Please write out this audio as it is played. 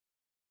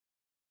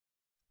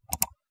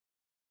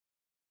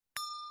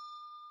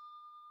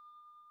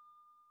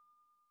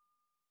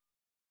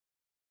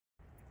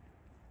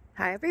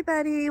Hi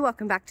everybody,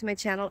 welcome back to my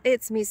channel.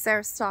 It's me,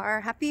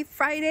 MESARASTARR. Happy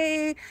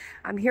Friday.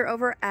 I'm here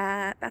over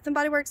at Bath &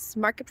 Body Works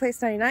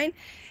Marketplace 99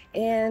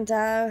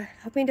 and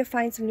hoping to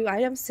find some new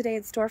items today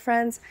in store,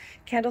 friends.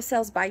 Candle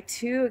sales, buy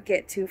two,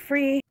 get two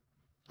free.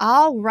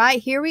 All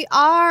right, here we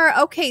are.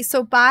 Okay,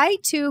 so buy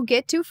two,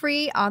 get two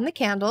free on the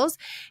candles.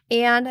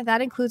 And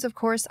that includes, of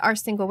course, our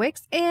single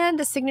wicks and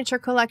the signature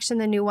collection,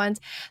 the new ones.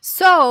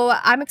 So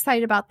I'm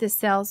excited about this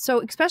sale. So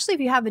especially if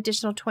you have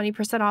additional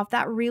 20% off,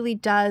 that really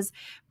does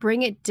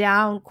bring it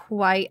down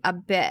quite a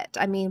bit.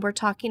 I mean, we're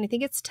talking, I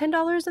think it's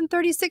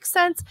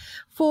 $10.36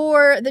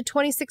 for the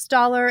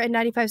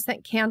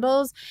 $26.95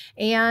 candles.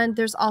 And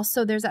there's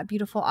that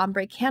beautiful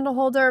ombre candle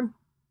holder.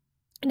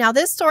 Now,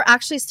 this store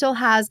actually still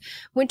has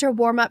winter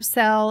warm-up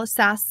sale,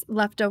 SAS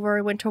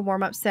leftover winter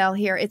warm-up sale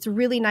here. It's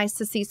really nice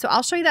to see. So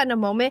I'll show you that in a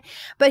moment.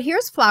 But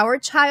here's Flower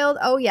Child.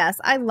 Oh, yes.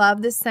 I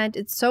love this scent.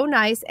 It's so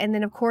nice. And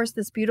then, of course,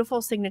 this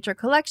beautiful signature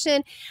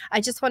collection.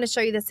 I just want to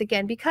show you this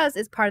again because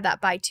it's part of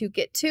that buy two,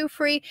 get two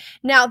free.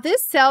 Now,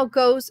 this sale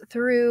goes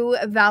through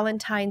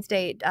Valentine's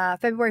Day,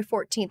 February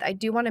 14th. I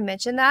do want to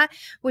mention that,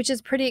 which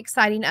is pretty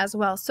exciting as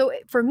well. So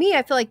for me,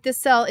 I feel like this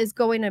sale is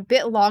going a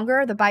bit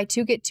longer, the buy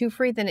two, get two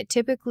free, than it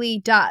typically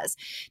does.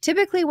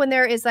 Typically, when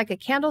there is like a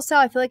candle sale,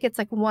 I feel like it's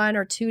like 1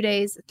 or 2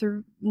 days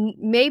through,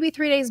 maybe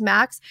 3 days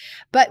max.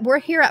 But we're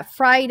here at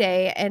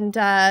Friday, and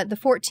the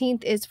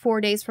 14th is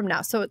 4 days from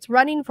now, so it's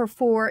running for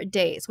 4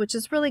 days, which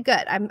is really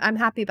good. I'm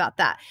happy about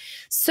that.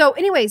 So,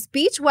 anyways,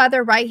 beach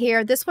weather right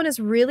here. This one is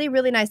really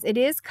nice. It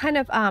is kind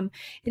of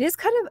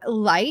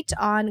light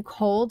on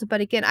cold,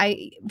 but again,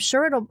 I'm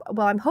sure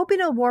I'm hoping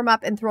it'll warm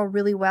up and throw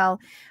really well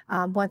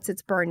once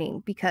it's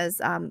burning, because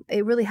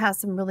it really has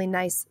some really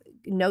nice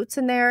notes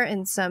in there,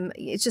 and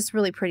it's just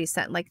really pretty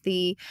scent, like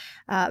the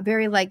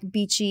very like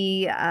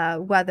beachy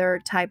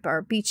weather type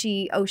or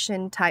beachy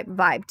ocean type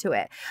vibe to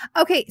it.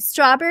 Okay,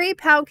 strawberry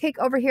pound cake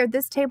over here.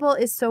 This table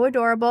is so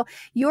adorable.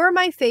 You're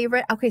my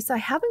favorite. Okay, so I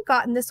haven't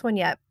gotten this one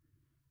yet.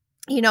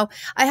 You know,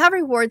 I have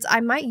rewards.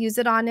 I might use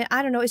it on it.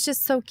 I don't know. It's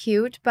just so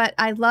cute. But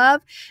I love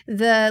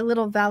the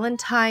little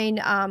Valentine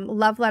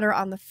love letter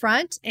on the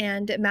front,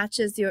 and it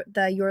matches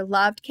your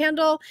loved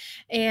candle.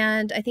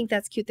 And I think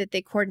that's cute that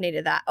they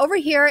coordinated that. Over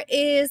here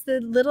is the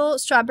little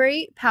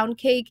strawberry pound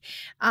cake.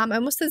 I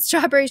almost said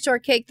strawberry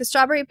shortcake. The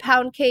strawberry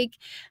pound cake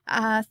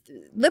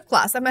lip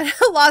gloss. I'm at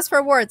a loss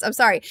for words. I'm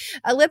sorry.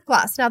 A lip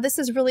gloss. Now, this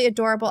is really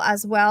adorable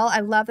as well.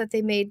 I love that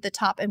they made the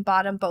top and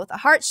bottom both a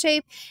heart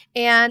shape,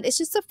 and it's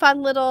just a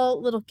fun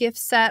little gift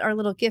set or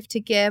little gift to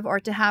give or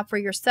to have for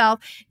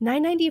yourself.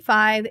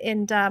 $9.95,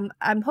 and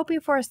I'm hoping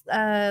for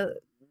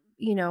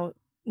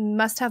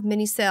must have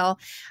mini sale.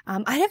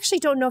 I actually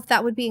don't know if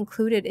that would be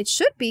included. It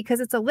should be, because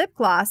it's a lip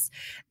gloss.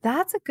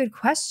 That's a good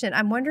question.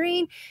 I'm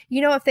wondering,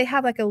 if they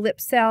have like a lip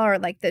sale or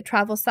like the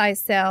travel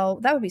size sale.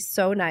 That would be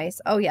so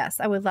nice. Oh yes,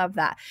 I would love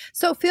that.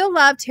 So feel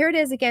loved. Here it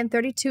is again,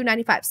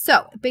 $32.95.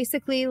 So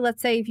basically,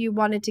 let's say if you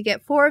wanted to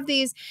get 4 of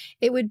these,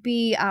 it would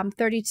be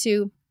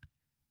 $32.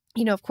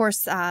 Of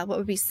course, what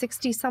would be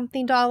 $60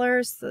 something?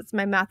 That's,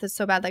 my math is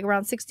so bad, like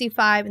around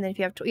 65. And then if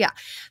you have to, yeah.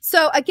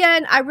 So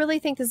again, I really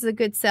think this is a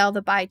good sale,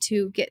 the buy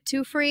two, get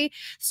two free.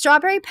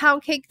 Strawberry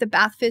pound cake, the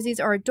bath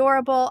fizzies are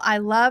adorable. I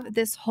love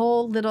this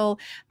whole little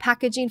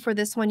packaging for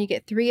this one. You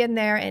get 3 in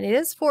there, and it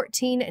is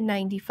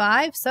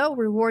 $14.95. So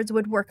rewards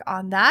would work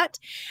on that.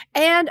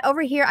 And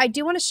over here, I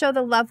do want to show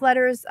the love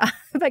letters,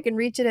 if I can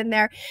reach it in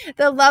there.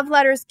 The love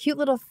letters, cute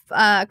little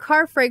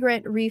car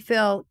fragrant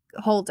refill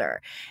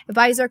holder,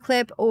 visor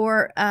clip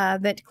or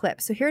vent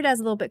clip. So here it is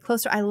a little bit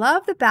closer. I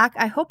love the back.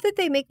 I hope that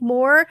they make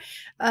more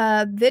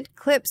vent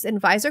clips and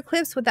visor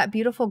clips with that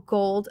beautiful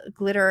gold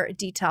glitter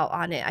detail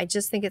on it. I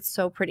just think it's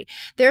so pretty.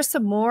 There's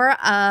some more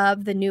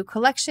of the new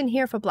collection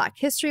here for Black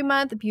History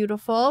Month.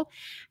 Beautiful.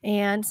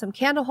 And some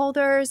candle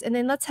holders. And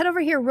then let's head over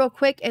here real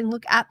quick and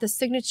look at the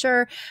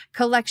signature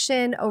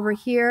collection over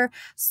here.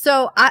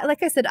 So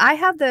like I said, I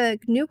have the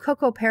new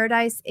Cocoa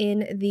Paradise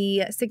in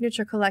the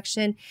signature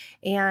collection,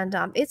 and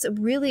it's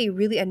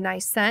really a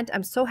nice scent.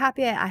 I'm so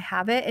happy I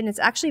have it, and it's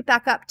actually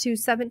back up to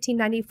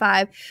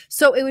 $17.95.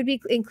 So it would be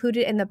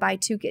included in the buy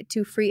two, get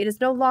two free. It is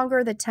no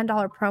longer the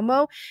 $10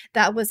 promo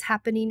that was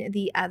happening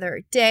the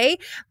other day,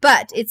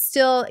 but it's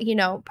still,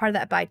 part of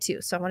that buy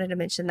two. So I wanted to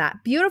mention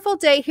that. Beautiful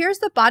day. Here's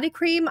the body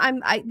cream.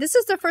 This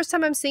is the first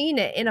time I'm seeing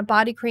it in a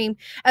body cream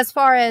as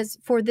far as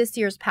for this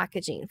year's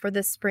packaging, for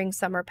this spring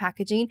summer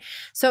packaging.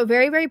 So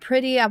very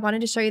pretty. I wanted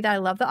to show you that I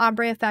love the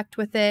ombre effect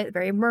with it.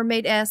 Very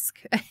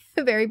mermaid-esque.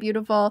 Very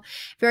beautiful,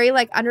 very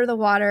like under the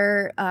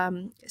water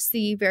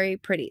sea, very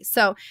pretty.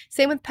 So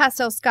same with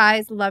pastel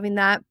skies, loving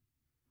that.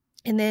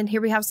 And then here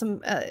we have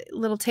some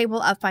little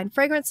table of fine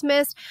fragrance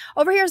mist.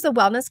 Over here is the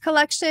wellness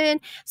collection.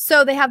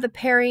 So they have the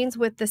pairings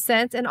with the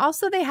scents, and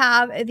also they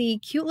have the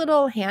cute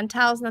little hand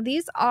towels. Now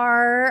these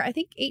are, I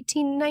think,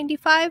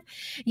 $18.95.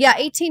 Yeah,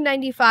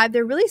 $18.95.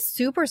 They're really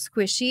super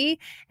squishy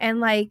and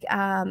like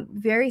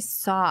very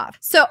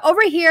soft. So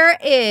over here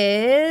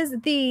is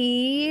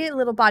the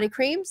little body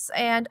creams,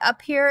 and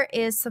up here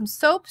is some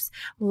soaps.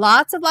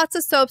 Lots of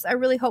soaps. I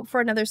really hope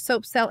for another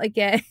soap sale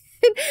again.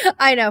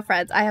 I know,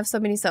 friends, I have so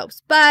many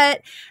soaps,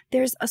 but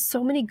there's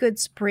so many good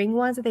spring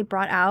ones that they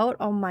brought out.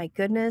 Oh my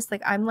goodness.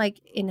 Like I'm like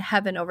in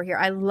heaven over here.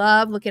 I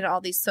love looking at all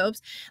these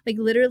soaps. Like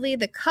literally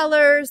the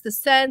colors, the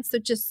scents, they're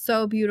just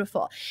so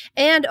beautiful.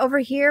 And over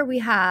here we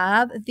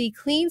have the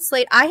Clean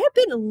Slate. I have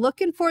been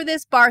looking for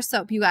this bar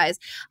soap, you guys.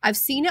 I've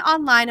seen it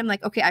online. I'm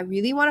like, okay, I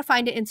really want to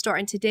find it in store.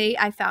 And today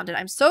I found it.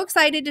 I'm so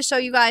excited to show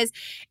you guys.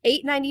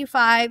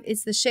 $8.95.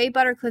 It's the Shea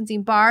Butter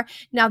Cleansing Bar.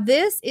 Now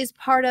this is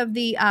part of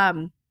the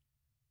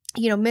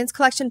men's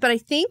collection, but I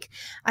think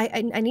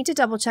I need to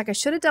double check. I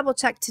should have double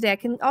checked today. I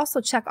can also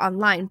check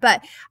online,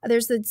 but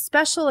there's a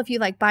special, if you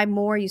like buy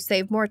more, you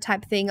save more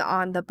type thing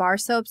on the bar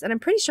soaps. And I'm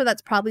pretty sure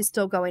that's probably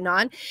still going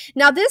on.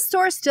 Now this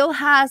store still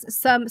has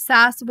some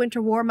SAS winter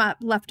warm up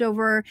left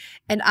over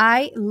and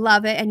I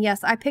love it. And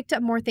yes, I picked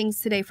up more things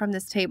today from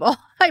this table.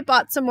 I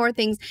bought some more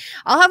things.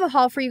 I'll have a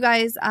haul for you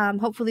guys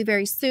hopefully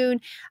very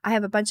soon. I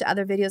have a bunch of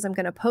other videos I'm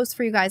going to post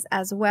for you guys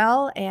as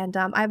well. And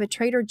I have a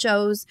Trader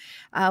Joe's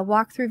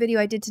walkthrough video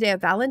I did today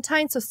of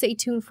Valentine's, so stay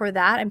tuned for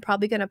that. I'm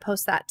probably going to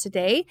post that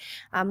today,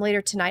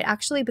 later tonight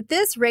actually. But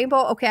this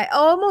rainbow, okay, I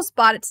almost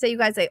bought it today, you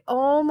guys. I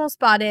almost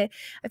bought it.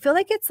 I feel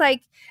like it's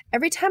like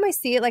every time I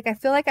see it, like I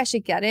feel like I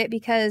should get it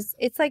because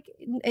it's like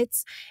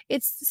it's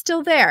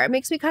still there. It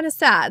makes me kind of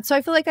sad, so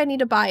I feel like I need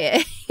to buy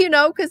it,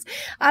 because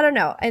I don't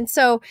know. And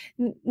so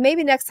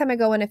maybe next time I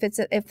go in, if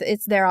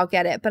it's there, I'll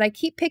get it. But I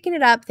keep picking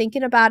it up,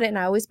 thinking about it, and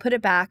I always put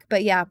it back.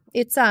 But yeah,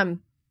 it's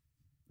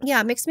yeah,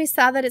 it makes me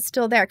sad that it's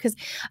still there because,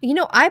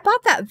 I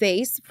bought that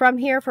vase from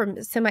here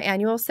from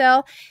semi-annual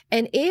sale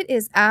and it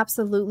is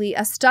absolutely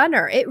a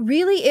stunner. It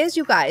really is,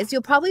 you guys.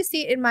 You'll probably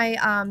see it in my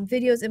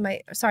videos in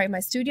my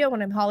studio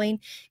when I'm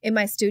hauling in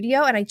my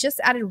studio. And I just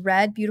added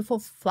red, beautiful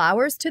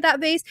flowers to that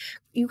vase.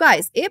 You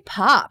guys, it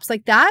pops.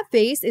 Like that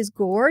vase is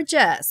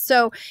gorgeous.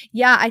 So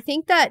yeah, I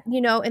think that,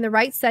 in the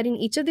right setting,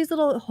 each of these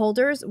little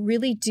holders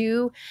really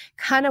do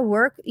kind of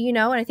work, and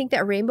I think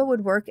that rainbow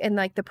would work in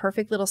like the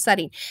perfect little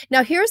setting.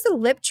 Now here's the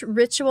Lip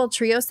Ritual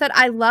Trio set.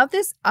 I love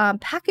this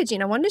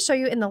packaging. I wanted to show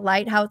you in the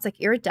light how it's like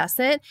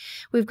iridescent.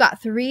 We've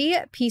got 3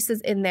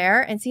 pieces in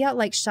there and see how it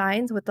like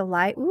shines with the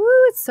light.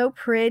 Ooh, it's so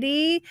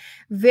pretty.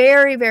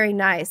 Very, very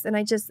nice. And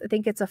I just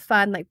think it's a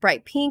fun, like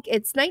bright pink.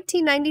 It's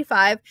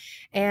 $19.95.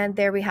 And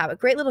there we have it.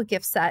 Great little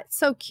gift set.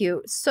 So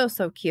cute. So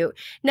cute.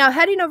 Now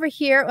heading over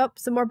here,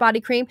 some more body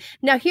cream.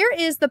 Now here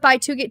is the buy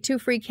 2 get 2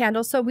 free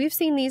candles. So we've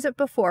seen these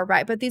before,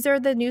 right? But these are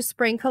the new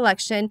spring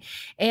collection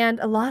and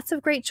lots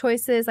of great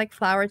choices like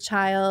Flower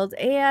Child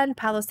and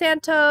Palo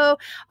Santo,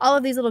 all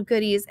of these little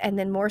goodies, and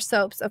then more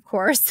soaps, of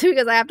course,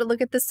 because I have to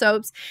look at the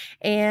soaps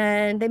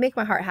and they make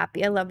my heart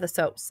happy. I love the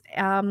soaps.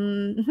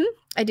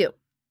 I do.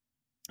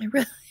 I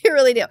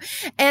really do.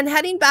 And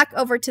heading back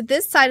over to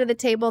this side of the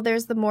table,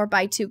 there's the more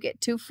buy 2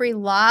 get 2 free.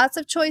 Lots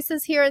of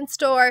choices here in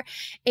store.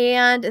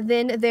 And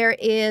then there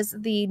is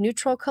the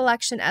neutral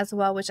collection as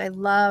well, which I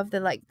love.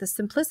 The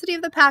simplicity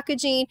of the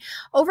packaging.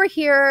 Over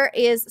here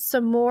is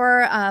some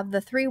more of the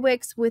 3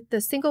 wicks with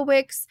the single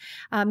wicks,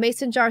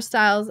 mason jar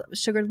styles,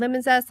 sugared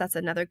lemon zest. That's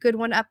another good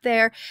one up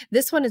there.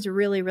 This one is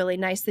really, really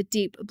nice. The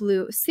deep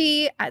blue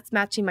sea. It's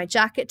matching my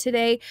jacket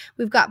today.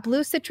 We've got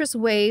blue citrus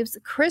waves,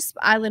 crisp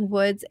island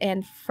woods,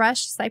 and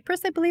fresh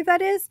cypress, I believe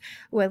that is.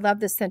 Oh, I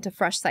love the scent of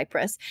fresh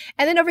cypress.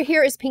 And then over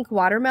here is pink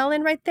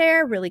watermelon right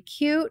there. Really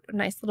cute.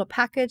 Nice little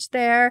package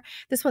there.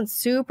 This one's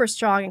super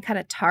strong and kind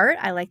of tart.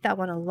 I like that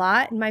one a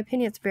lot. In my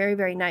opinion, it's very,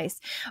 very nice.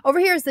 Over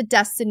here is the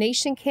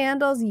destination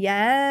candles.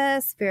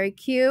 Yes, very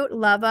cute.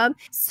 Love them.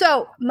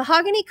 So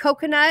mahogany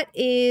coconut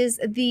is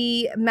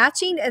the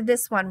matching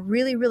this one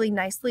really, really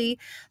nicely.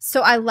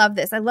 So I love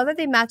this. I love that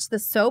they match the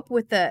soap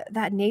with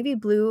that navy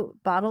blue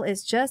bottle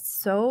is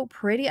just so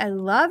pretty. I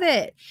love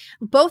it.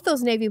 Both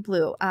those navy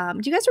blue.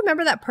 Do you guys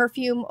remember that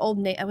perfume,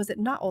 was it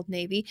not Old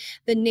Navy?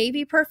 The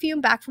navy perfume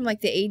back from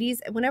like the 80s.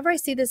 Whenever I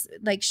see this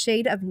like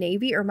shade of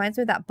navy, it reminds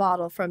me of that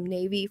bottle from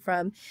Navy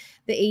from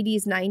the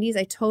 80s, 90s.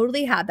 I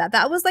totally had that.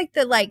 That was like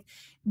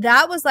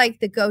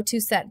the go-to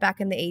scent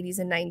back in the 80s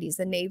and 90s,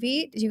 the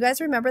navy. Do you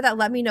guys remember that?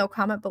 Let me know,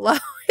 comment below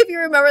if you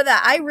remember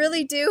that. I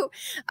really do.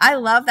 I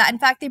love that. In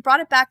fact, they brought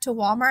it back to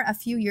Walmart a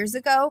few years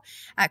ago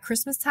at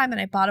Christmas time, and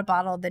I bought a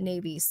bottle of the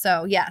navy.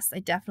 So yes, I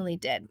definitely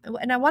did.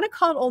 And I want to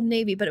call it Old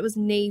Navy, but it was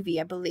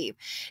navy, I believe.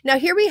 Now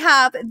here we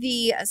have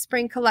the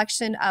spring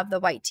collection of the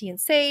white tea and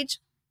sage.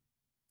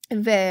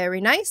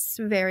 Very nice.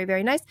 Very,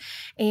 very nice.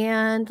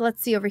 And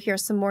let's see over here,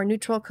 some more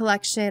neutral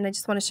collection. I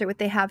just want to show you what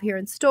they have here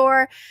in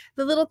store.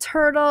 The little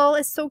turtle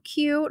is so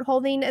cute,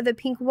 holding the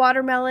pink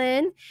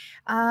watermelon.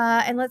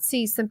 And let's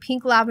see, some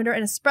pink lavender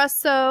and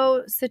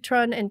espresso,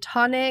 citron and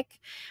tonic.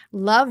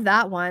 Love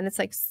that one. It's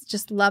like,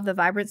 just love the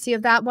vibrancy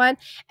of that one.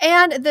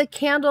 And the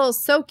candles,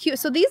 so cute.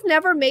 So these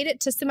never made it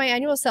to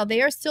semi-annual sale.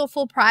 They are still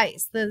full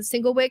price. The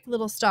single wick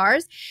little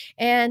stars.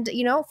 And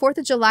 4th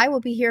of July will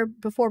be here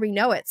before we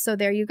know it. So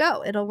there you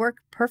go. It'll work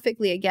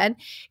perfectly again.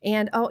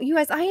 And oh, you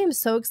guys, I am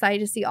so excited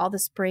to see all the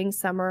spring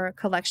summer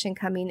collection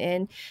coming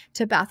in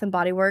to Bath and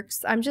Body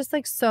Works. I'm just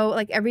like so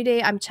like every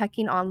day I'm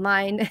checking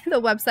online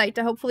the website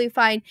to hopefully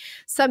find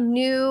some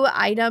new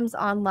items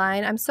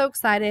online. I'm so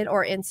excited,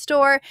 or in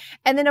store.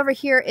 And then over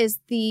here is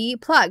the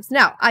plugs.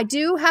 Now I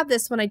do have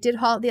this one. I did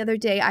haul it the other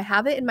day. I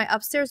have it in my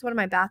upstairs, one of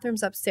my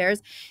bathrooms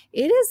upstairs.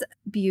 It is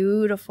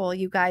beautiful,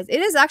 you guys.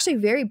 It is actually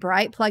very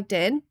bright plugged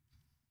in.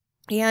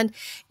 And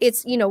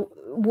it's, you know,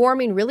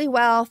 warming really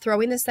well,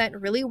 throwing the scent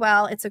really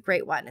well. It's a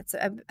great one. It's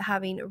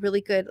having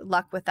really good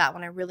luck with that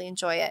one. I really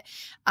enjoy it.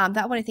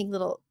 That one, I think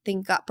little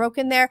thing got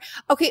broken there.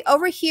 Okay,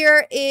 over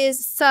here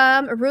is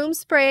some room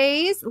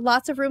sprays.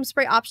 Lots of room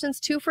spray options,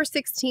 2 for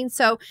 $16.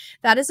 So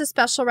that is a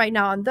special right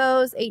now on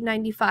those,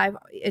 $8.95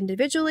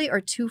 individually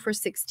or 2 for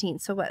 $16.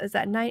 So what is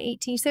that,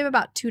 $9.18? You save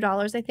about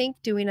 $2, I think,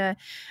 doing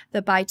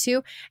the buy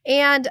two.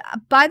 And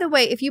by the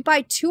way, if you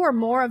buy 2 or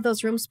more of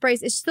those room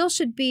sprays, it still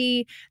should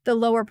be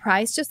the lower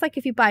price. Just like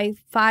if you buy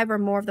 5 or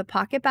more of the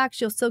pocket backs,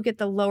 you'll still get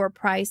the lower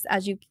price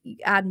as you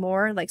add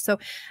more. Like, so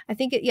I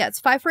think it's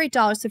 5 for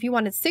 $8. So if you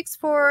wanted 6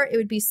 for, it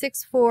would be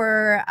 6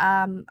 for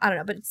I don't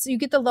know, but you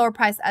get the lower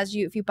price as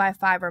if you buy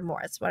 5 or more.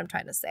 That's what I'm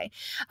trying to say.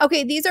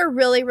 Okay, these are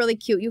really, really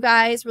cute, you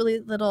guys. Really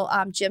little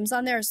gems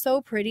on there are so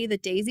pretty. The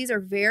daisies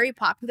are very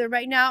popular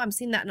right now. I'm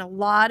seeing that in a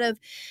lot of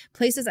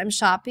places I'm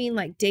shopping,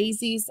 like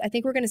daisies. I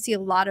think we're going to see a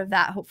lot of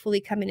that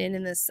hopefully coming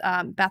in this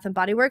Bath and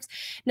Body Works.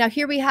 Now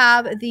here we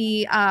have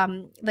the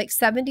like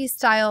 70s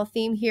style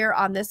theme here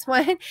on this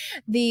one,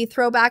 the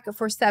throwback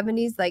for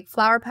 70s like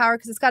flower power,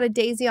 because it's got a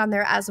daisy on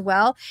there as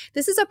well.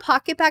 This is a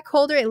pocket back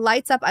holder. It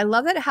lights up. I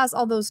love that it has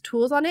all those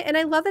tools on it, and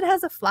I love that it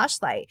has a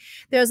flashlight.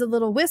 There's a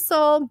little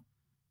whistle.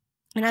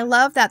 And I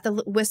love that the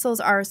whistles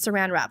are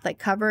saran wrapped, like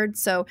covered.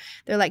 So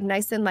they're like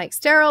nice and like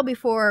sterile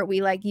before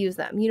we like use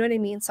them. You know what I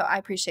mean? So I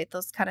appreciate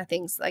those kind of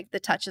things, like the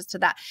touches to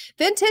that.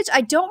 Vintage,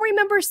 I don't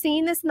remember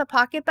seeing this in the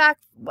pocket back.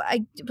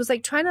 I was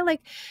like trying to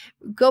like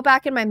go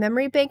back in my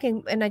memory bank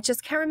and I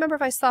just can't remember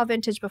if I saw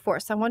vintage before.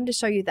 So I wanted to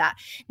show you that.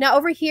 Now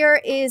over here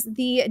is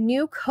the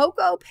new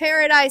Cocoa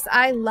Paradise.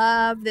 I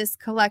love this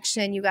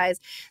collection, you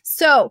guys.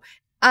 So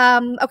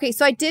okay,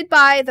 so I did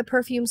buy the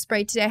perfume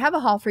spray today. I have a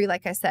haul for you,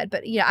 like I said,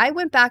 but yeah, I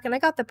went back and I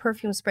got the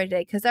perfume spray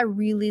today because I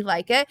really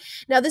like it.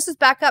 Now this is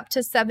back up to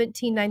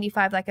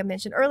 $17.95, like I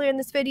mentioned earlier in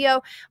this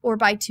video, or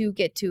buy 2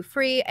 get 2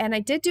 free. And I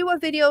did do a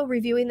video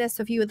reviewing this,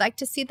 so if you would like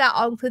to see that,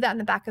 I'll include that in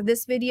the back of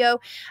this video.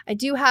 I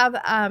do have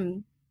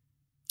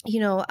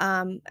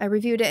I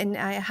reviewed it and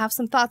I have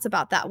some thoughts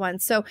about that one.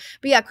 So,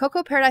 but yeah,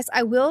 Cocoa Paradise,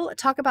 I will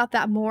talk about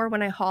that more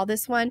when I haul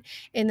this one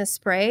in the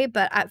spray,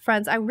 but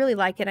friends, I really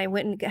like it. I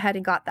went ahead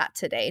and got that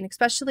today, and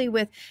especially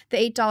with the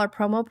 $8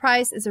 promo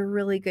price is a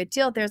really good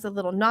deal. There's a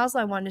little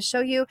nozzle I wanted to show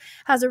you,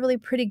 has a really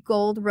pretty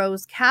gold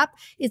rose cap.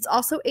 It's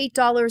also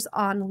 $8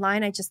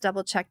 online. I just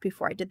double checked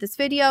before I did this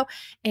video,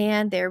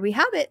 and there we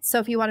have it. So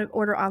if you want to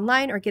order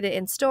online or get it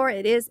in store,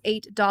 it is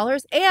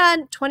 $8,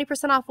 and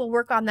 20% off will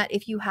work on that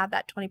if you have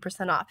that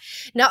 20% off.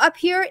 Now up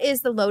here is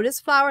the lotus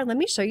flower. Let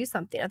me show you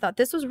something. I thought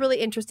this was really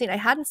interesting. I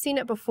hadn't seen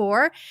it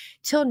before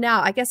till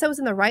now. I guess I was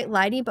in the right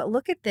lighting, but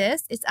look at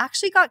this. It's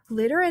actually got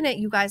glitter in it,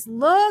 you guys.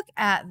 Look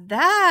at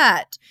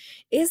that.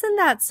 Isn't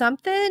that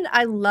something?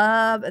 I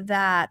love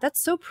that. That's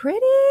so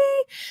pretty.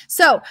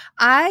 So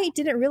I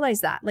didn't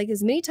realize that. Like,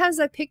 as many times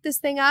as I picked this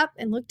thing up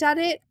and looked at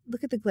it,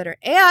 look at the glitter.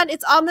 And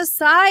it's on the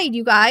side,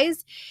 you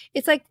guys.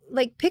 It's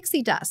like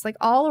pixie dust, like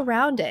all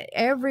around it,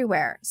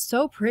 everywhere.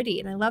 So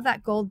pretty. And I love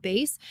that gold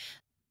base.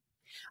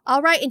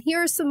 All right, and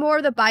here are some more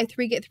of the buy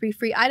 3 get 3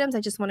 free items.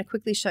 I just want to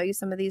quickly show you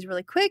some of these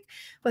really quick.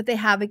 What they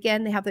have,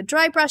 again, they have the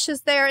dry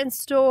brushes there in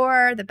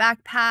store, the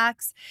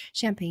backpacks,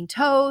 champagne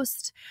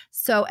toast.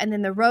 So, and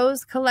then the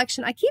rose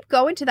collection. I keep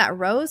going to that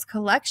rose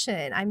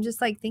collection. I'm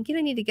just like thinking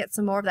I need to get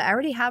some more of that. I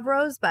already have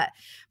rose, but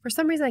for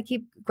some reason I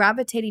keep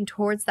gravitating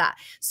towards that.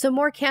 Some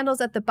more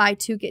candles at the buy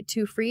 2 get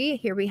 2 free.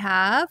 Here we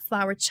have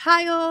Flower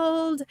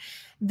Child,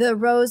 the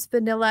rose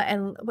vanilla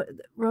and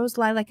rose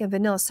lilac and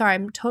vanilla. Sorry,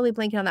 I'm totally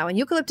blanking on that one.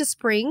 Eucalyptus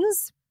Springs.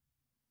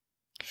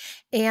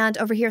 And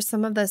over here,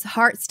 some of those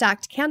heart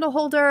stacked candle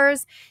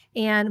holders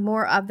and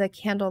more of the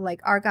candle like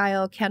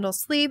Argyle candle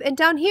sleeve. And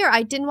down here,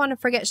 I didn't want to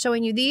forget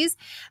showing you these.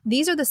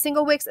 These are the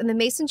single wicks and the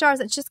mason jars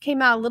that just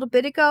came out a little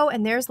bit ago.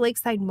 And there's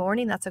Lakeside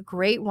Morning. That's a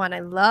great one.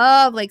 I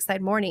love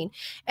Lakeside Morning.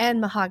 And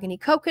Mahogany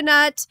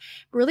Coconut.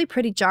 Really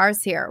pretty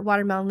jars here.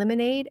 Watermelon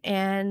Lemonade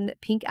and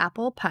Pink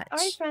Apple Punch. All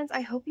right, friends.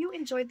 I hope you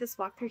enjoyed this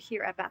walkthrough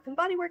here at Bath &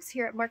 Body Works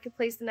here at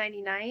Marketplace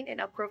 99 in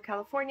Elk Grove,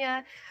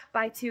 California.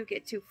 Buy 2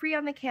 get 2 free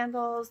on the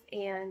candles.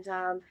 And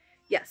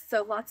yes,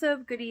 so lots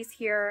of goodies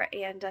here,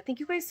 and thank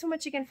you guys so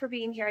much again for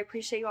being here. I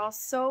appreciate you all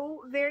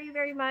so very,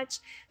 very much.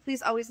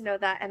 Please always know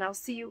that, and I'll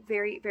see you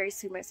very, very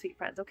soon, my sweet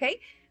friends, okay?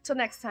 Till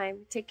next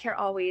time, take care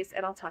always,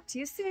 and I'll talk to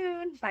you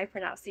soon. Bye for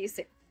now. See you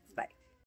soon.